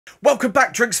Welcome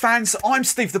back, drinks fans. I'm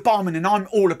Steve the Barman and I'm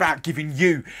all about giving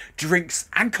you drinks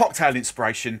and cocktail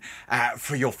inspiration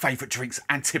for your favourite drinks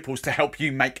and tipples to help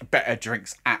you make better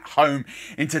drinks at home.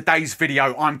 In today's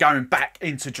video, I'm going back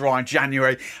into dry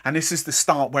January, and this is the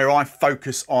start where I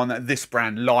focus on this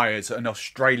brand, Lyres, an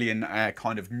Australian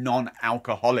kind of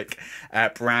non-alcoholic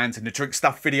brand. In the Drink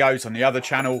Stuff videos on the other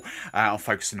channel, I'm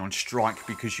focusing on Strike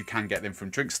because you can get them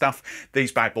from Drink Stuff.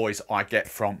 These bad boys I get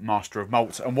from Master of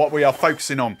Malt, and what we are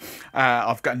focusing on,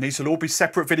 and these will all be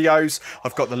separate videos.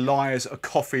 I've got the Lyres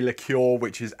coffee liqueur,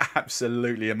 which is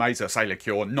absolutely amazing. I say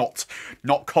liqueur, not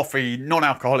coffee,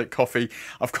 non-alcoholic coffee.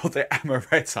 I've got the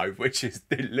amaretto, which is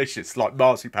delicious, like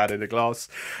marzipan in a glass.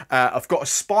 I've got a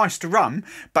spiced rum,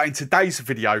 but in today's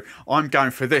video, I'm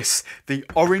going for this, the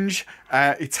orange,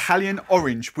 Italian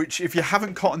orange, which if you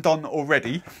haven't cottoned on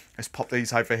already, let's pop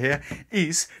these over here,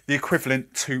 is the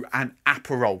equivalent to an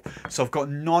Aperol. So I've got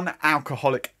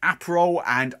non-alcoholic Aperol,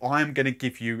 and I'm going to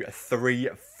give you 3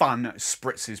 fun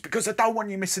spritzes because I don't want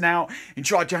you missing out in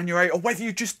dry January, or whether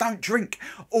you just don't drink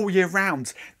all year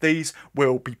round. These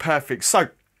will be perfect. So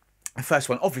the first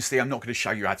one, obviously I'm not going to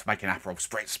show you how to make an Aperol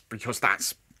Spritz because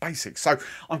that's basic. So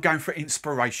I'm going for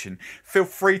inspiration. Feel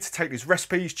free to take these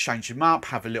recipes, change them up,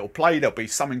 have a little play. There'll be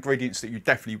some ingredients that you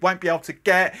definitely won't be able to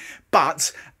get,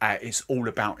 but it's all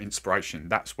about inspiration.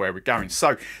 That's where we're going.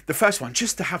 So the first one,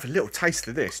 just to have a little taste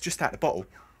of this, just out the bottle.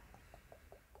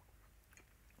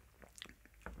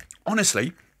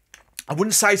 Honestly, I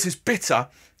wouldn't say it's as bitter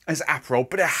as Aperol,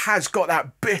 but it has got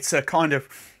that bitter kind of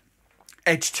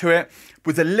edge to it,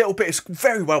 with a little bit, it's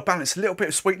very well balanced, a little bit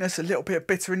of sweetness, a little bit of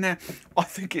bitter in there. I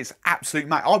think it's absolute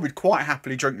mate. I would quite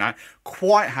happily drink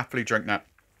that,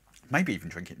 maybe even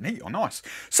drink it neat or nice.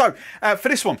 So for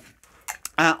this one,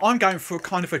 I'm going for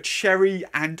kind of a cherry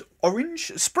and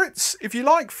orange spritz, if you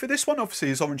like, for this one. Obviously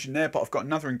there's orange in there, but I've got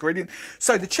another ingredient.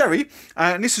 So the cherry,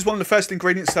 and this is one of the first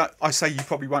ingredients that I say you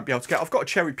probably won't be able to get. I've got a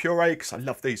cherry puree because I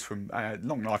love these from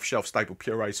long life shelf stable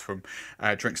purees from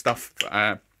Drink Stuff.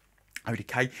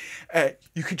 ODK.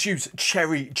 You could use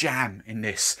cherry jam in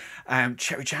this.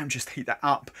 Cherry jam, just heat that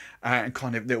up and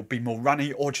kind of, it'll be more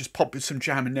runny, or just pop some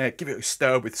jam in there, give it a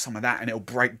stir with some of that and it'll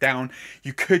break down.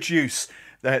 You could use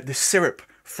the syrup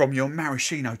from your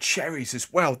maraschino cherries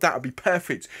as well. That would be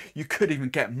perfect. You could even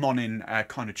get Monin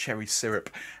kind of cherry syrup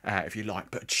if you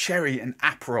like, but cherry and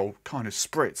Aperol kind of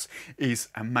spritz is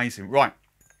amazing. Right,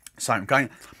 so I'm going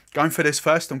for this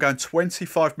first. I'm going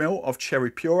 25 ml of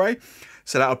cherry puree.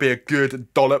 So that'll be a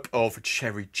good dollop of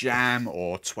cherry jam,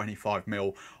 or 25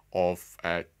 ml of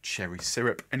cherry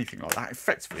syrup, anything like that.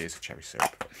 Effectively is a cherry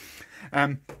syrup.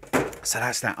 So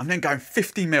that's that. I'm then going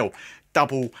 50 ml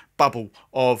double bubble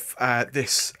of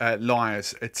this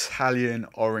Lyres Italian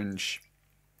orange.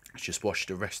 Let's just wash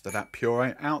the rest of that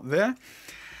puree out there.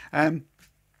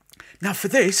 Now for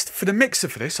the mixer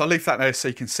for this, I'll leave that there so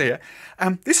you can see it.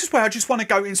 This is where I just want to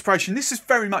go inspiration. This is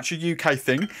very much a UK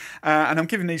thing, and I'm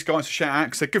giving these guys a shout out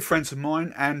because they're good friends of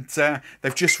mine, and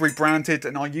they've just rebranded,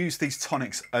 and I use these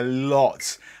tonics a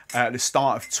lot at the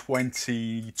start of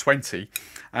 2020.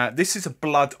 This is a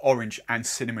blood orange and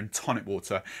cinnamon tonic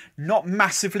water. Not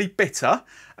massively bitter.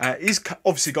 It's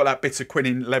obviously got that bitter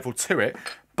quinine level to it,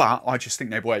 but I just think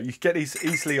they work. You can get these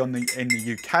easily in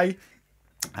the UK.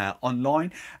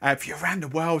 Online. If you're around the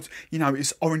world, you know,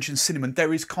 it's orange and cinnamon.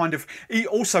 There is kind of,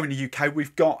 also in the UK,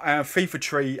 we've got Fever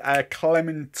Tree,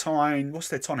 Clementine, what's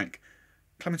their tonic?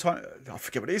 Clementine, I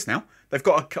forget what it is now. They've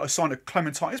got a sign of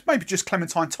Clementine. It's maybe just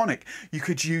Clementine tonic. You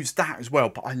could use that as well,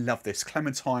 but I love this.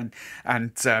 Clementine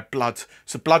and blood.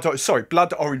 So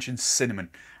blood orange and cinnamon.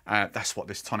 That's what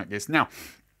this tonic is. Now,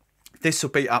 this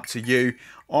will be up to you.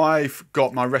 I've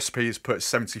got my recipe is put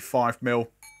 75 ml.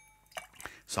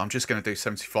 So I'm just going to do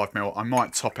 75 ml. I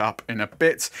might top it up in a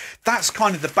bit. That's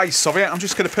kind of the base of it. I'm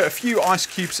just going to put a few ice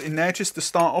cubes in there just to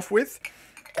start off with.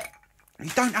 You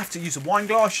don't have to use a wine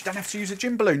glass. You don't have to use a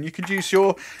gin balloon. You could use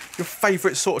your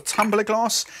favourite sort of tumbler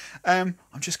glass. I'm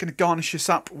just going to garnish this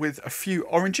up with a few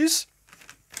oranges.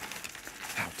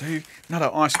 That'll do.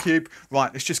 Another ice cube.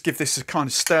 Right, let's just give this a kind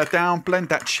of stir down. Blend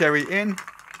that cherry in.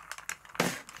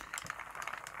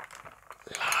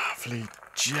 Lovely,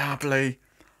 jubbly.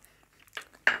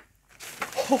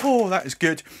 Oh, that is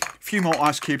good. A few more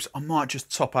ice cubes. I might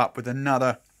just top up with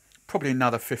probably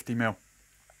another 50 ml.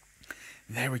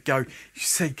 There we go. You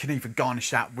see, you can even garnish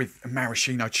that with a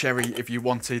maraschino cherry if you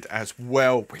wanted as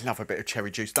well. We love a bit of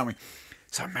cherry juice, don't we?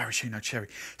 So maraschino cherry.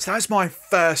 So that's my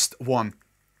first one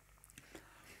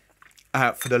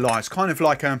for the Lyres. Kind of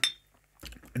like an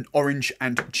orange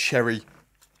and cherry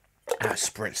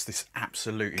spritz. This is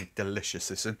absolutely delicious.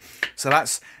 Listen. So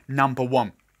that's number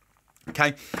one.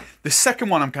 Okay, the second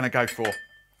one I'm going to go for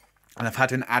And I've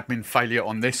had an admin failure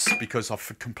on this because I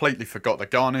completely forgot the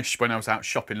garnish when I was out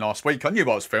shopping last week. I knew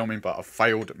I was filming, but I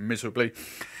failed miserably.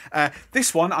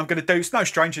 This one I'm going to do, it's no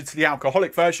stranger to the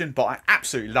alcoholic version, but I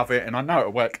absolutely love it and I know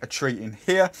it'll work a treat in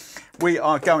here. We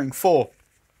are going for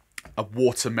a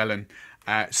watermelon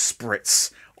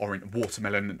spritz.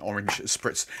 Watermelon and orange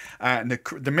spritz. And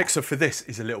the mixer for this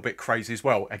is a little bit crazy as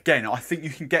well. Again, I think you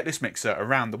can get this mixer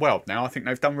around the world now. I think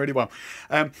they've done really well.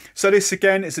 So this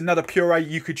again is another puree.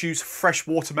 You could use fresh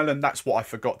watermelon. That's what I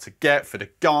forgot to get for the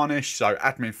garnish. So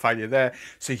admin failure there.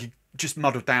 So you could just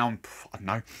muddle down, I don't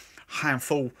know,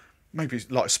 handful, maybe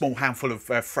like a small handful of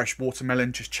fresh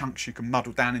watermelon, just chunks you can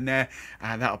muddle down in there,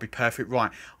 and that'll be perfect.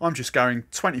 Right, I'm just going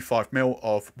 25 ml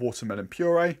of watermelon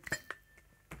puree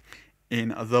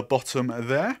in the bottom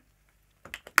there.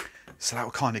 So that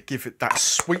will kind of give it that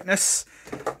sweetness,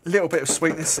 a little bit of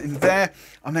sweetness in there.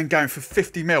 I'm then going for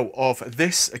 50 ml of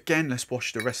this. Again, let's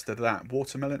wash the rest of that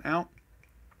watermelon out.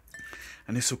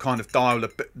 And this will kind of dial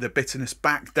the bitterness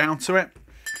back down to it.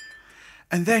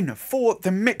 And then for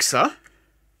the mixer,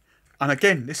 and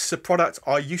again, this is a product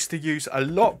I used to use a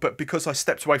lot, but because I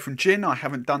stepped away from gin, I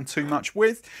haven't done too much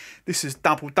with. This is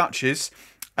Double Dutch's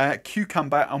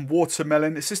cucumber and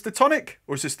watermelon. Is this the tonic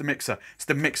or is this the mixer? It's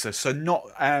the mixer, so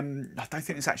not I don't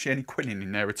think there's actually any quinine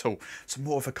in there at all. It's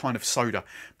more of a kind of soda,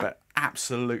 but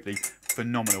absolutely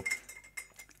phenomenal.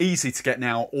 Easy to get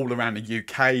now all around the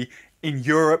UK. In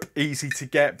Europe, easy to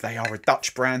get. They are a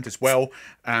Dutch brand as well,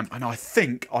 and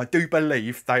I do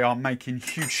believe they are making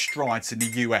huge strides in the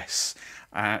US.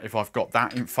 If I've got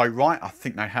that info right, I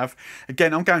think they have.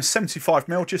 Again, I'm going 75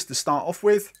 ml just to start off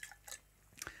with.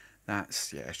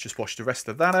 That's, yeah, let's just wash the rest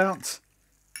of that out.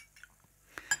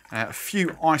 A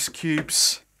few ice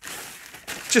cubes,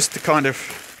 just to kind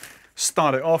of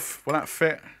start it off. Will that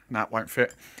fit? No, it won't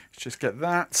fit. Let's just get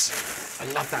that.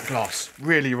 I love that glass.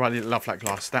 Really, really love that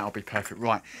glass. That'll be perfect.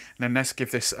 Right, and then let's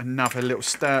give this another little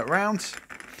stir around.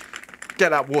 Get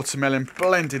that watermelon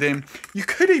blended in. You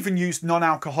could even use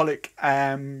non-alcoholic,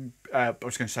 I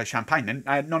was going to say champagne then,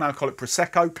 non-alcoholic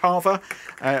Prosecco Cava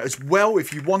as well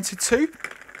if you wanted to.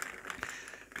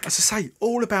 As I say,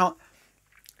 all about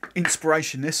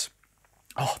inspiration, this.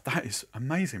 Oh, that is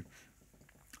amazing.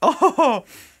 Oh,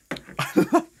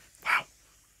 wow.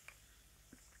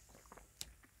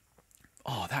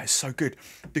 Oh, that is so good.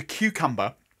 The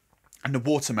cucumber and the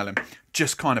watermelon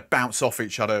just kind of bounce off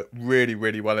each other really,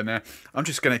 really well in there. I'm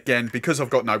just going to, again, because I've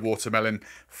got no watermelon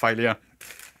failure,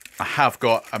 I have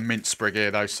got a mint sprig here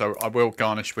though, so I will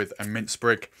garnish with a mint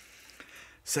sprig.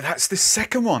 So that's the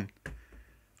second one.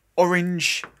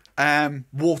 Orange,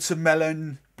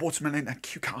 watermelon and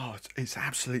cucumber. Oh, it's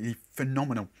absolutely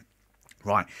phenomenal.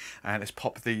 Right, let's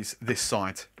pop these this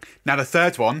side. Now the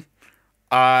third one,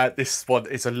 this one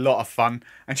is a lot of fun,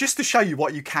 and just to show you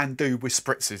what you can do with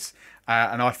spritzes,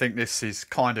 and I think this is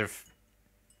kind of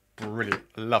brilliant.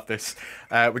 I love this.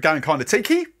 We're going kind of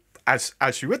tiki, as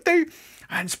you would do,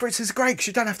 and spritzes are great because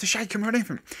you don't have to shake them or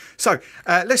anything. So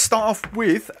let's start off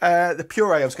with the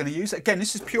puree I was going to use. Again,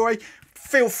 this is puree.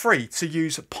 Feel free to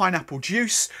use pineapple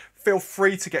juice. Feel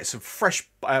free to get some fresh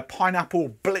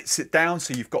pineapple, blitz it down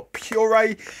so you've got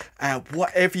puree,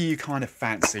 whatever you kind of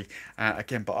fancy.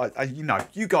 Again, but you know,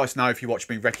 you guys know if you watch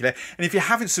me regular, and if you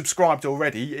haven't subscribed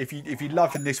already, if you're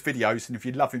loving this videos and if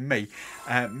you're loving me,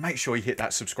 make sure you hit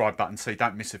that subscribe button so you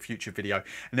don't miss a future video.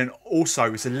 And then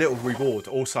also, as a little reward,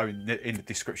 also in the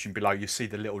description below, you see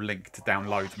the little link to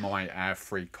download my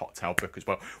free cocktail book as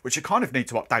well, which I kind of need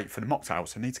to update for the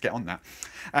mocktails. I need to get on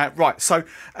that. Right, so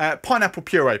pineapple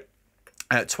puree.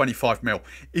 25 ml.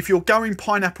 If you're going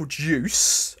pineapple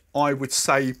juice, I would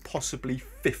say possibly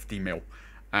 50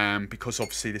 ml, because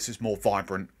obviously this is more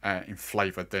vibrant in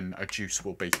flavour than a juice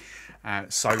will be.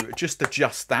 So just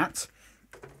adjust that.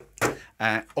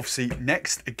 Obviously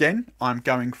next, again, I'm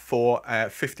going for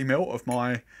 50 ml of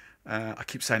my, I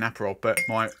keep saying Aperol, but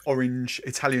my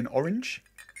Italian orange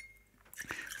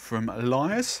from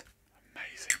Lyres.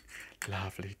 Amazing,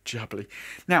 lovely, jubbly.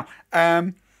 Now,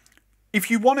 if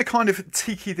you want to kind of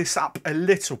tiki this up a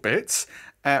little bit,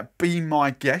 be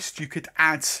my guest, you could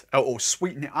add, or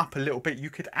sweeten it up a little bit, you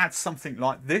could add something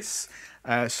like this,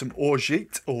 some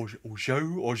orgeat, or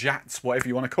orgeat, whatever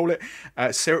you want to call it,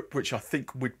 syrup, which I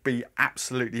think would be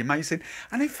absolutely amazing.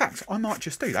 And in fact, I might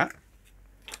just do that.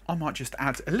 I might just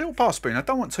add a little bar spoon. I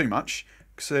don't want too much,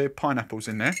 because the pineapple's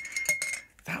in there.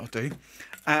 That'll do.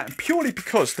 Purely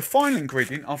because the final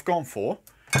ingredient I've gone for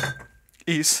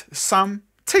is some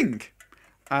ting.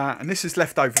 And this is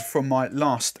left over from my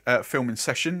last filming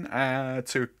session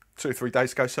to 2 or 3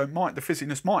 days ago, so the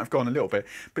fizziness might have gone a little bit.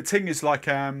 But ting is like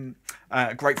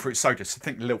grapefruit soda, so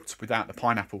think lilt without the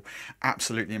pineapple.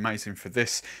 Absolutely amazing for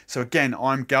this. So again,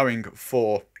 I'm going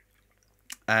for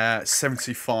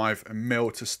 75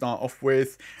 ml to start off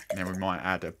with, and then we might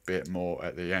add a bit more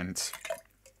at the end.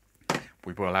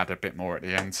 We will add a bit more at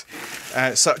the end.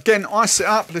 So again, ice it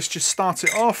up. Let's just start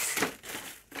it off.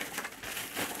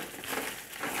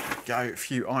 Go, a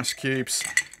few ice cubes.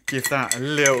 Give that a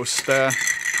little stir.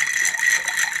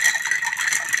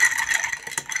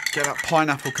 Get that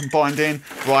pineapple combined in.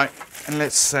 Right, and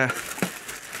let's...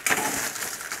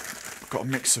 got a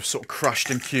mix of sort of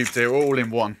crushed and cubed here, all in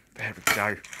one. There we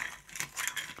go.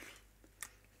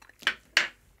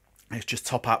 Let's just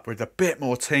top up with a bit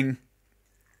more ting.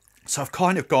 So I've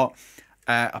kind of got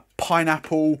a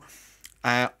pineapple,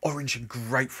 orange and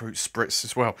grapefruit spritz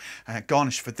as well.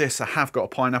 Garnish for this, I have got a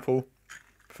pineapple.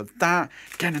 For that,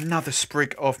 again, another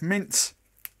sprig of mint.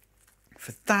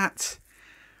 For that,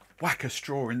 whack a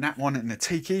straw in that one and the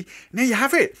tiki. And there you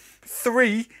have it.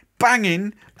 3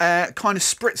 banging kind of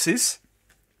spritzes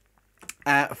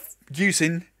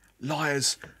using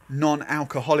Lyres Non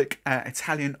Alcoholic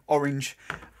Italian Orange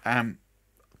kind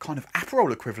of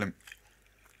Aperol equivalent.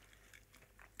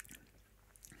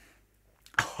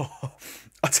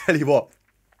 I tell you what,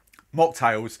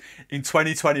 mocktails in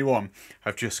 2021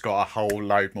 have just got a whole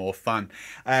load more fun.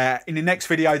 In the next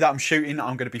video that I'm shooting,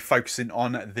 I'm going to be focusing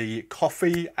on the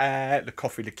coffee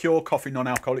liqueur, coffee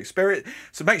non-alcoholic spirit.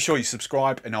 So make sure you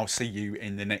subscribe, and I'll see you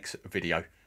in the next video.